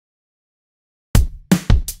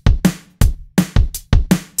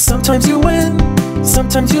Sometimes you win,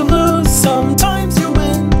 sometimes you lose, sometimes you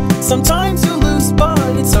win, sometimes you lose, but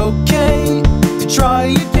it's okay to try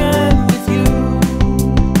again with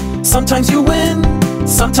you. Sometimes you win,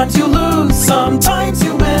 sometimes you lose, sometimes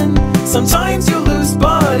you win, sometimes you lose,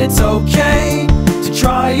 but it's okay to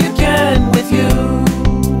try again with you.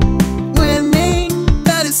 Winning,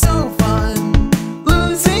 that is so fun.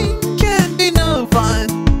 Losing can be no fun.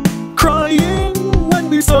 Crying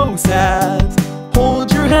when we're so sad.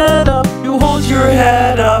 Hold your head up, you hold your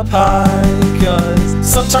head up high. 'Cause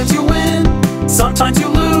sometimes you win, sometimes you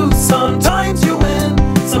lose, sometimes you win,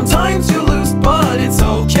 sometimes you lose, but it's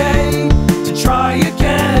okay to try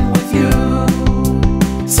again with you.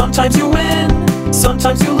 Sometimes you win,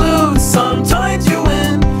 sometimes you lose, sometimes you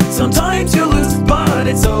win, sometimes you lose, but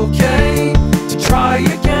it's okay to try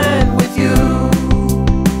again with you.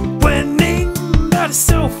 Winning, that is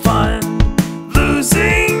so fun.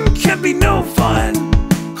 Losing can be no fun.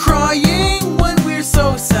 Crying when we're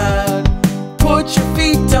so sad. Put your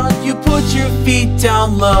feet down, you put your feet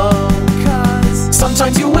down low. 'Cause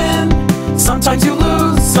sometimes you win, sometimes you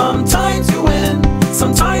lose, sometimes you win,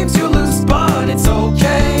 sometimes you lose, but it's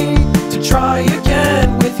okay to try again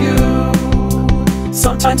with you.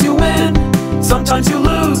 Sometimes you win, sometimes you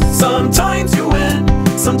lose, sometimes